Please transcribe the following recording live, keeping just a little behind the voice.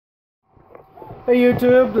Hey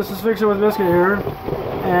YouTube, this is Fix It with Biscuit here,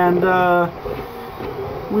 and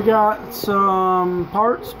we got some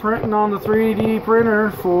parts printing on the 3D printer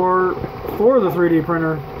for the 3D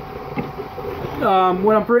printer.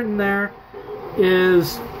 What I'm printing there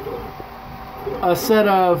is a set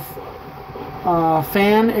of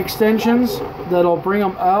fan extensions that'll bring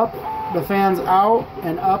them up, the fans out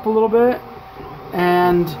and up a little bit,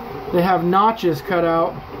 and they have notches cut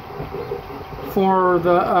out for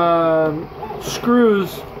the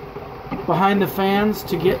screws behind the fans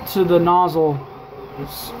to get to the nozzle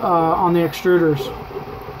on the extruders,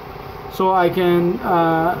 so I can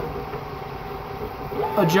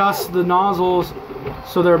adjust the nozzles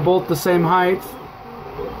so they're both the same height,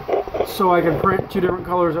 so I can print two different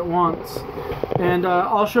colors at once. And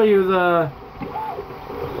I'll show you the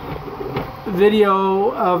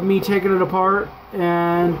video of me taking it apart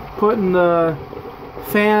and putting the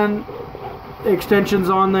fan extensions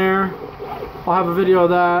on there. I'll have a video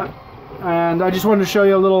of that, and I just wanted to show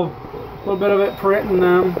you a little bit of it printing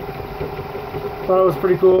them. Thought it was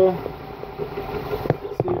pretty cool.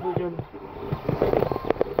 Let's see if we can.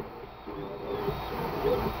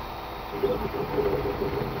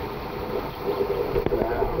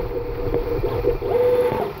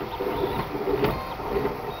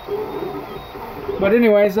 But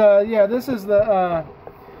anyways, yeah, this is the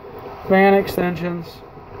fan extensions.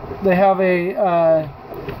 They have a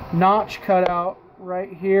notch cut out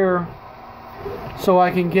right here so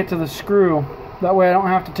I can get to the screw. That way I don't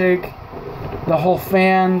have to take the whole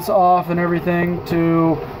fans off and everything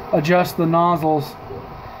to adjust the nozzles.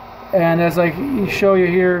 And as I show you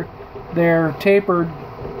here, they're tapered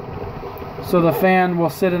so the fan will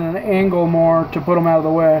sit in an angle more to put them out of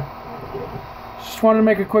the way. Just wanted to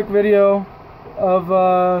make a quick video of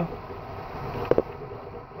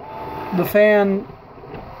the fan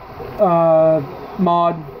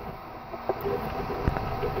mod.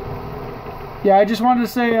 Yeah, I just wanted to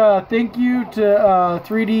say thank you to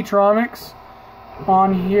 3D Tronix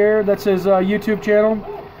on here. That's his YouTube channel.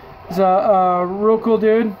 He's a real cool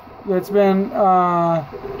dude that's been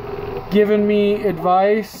giving me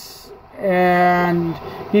advice, and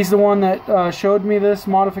he's the one that showed me this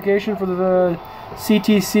modification for the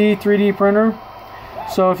CTC 3D printer.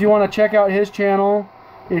 So if you want to check out his channel,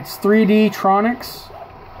 it's 3D Tronix.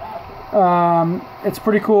 It's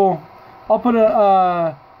pretty cool. I'll put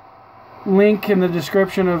a link in the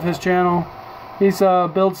description of his channel. He's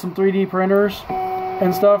built some 3D printers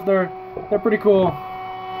and stuff. They're pretty cool.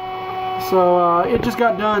 So it just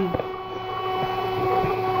got done.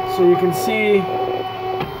 So you can see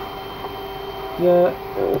that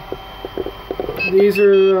these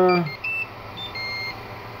are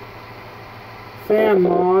fan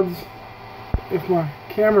mods. If my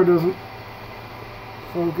camera doesn't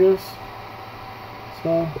focus.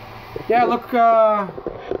 So yeah, look,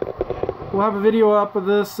 we'll have a video up of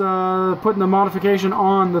this putting the modification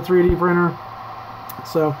on the 3D printer.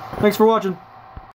 So thanks for watching.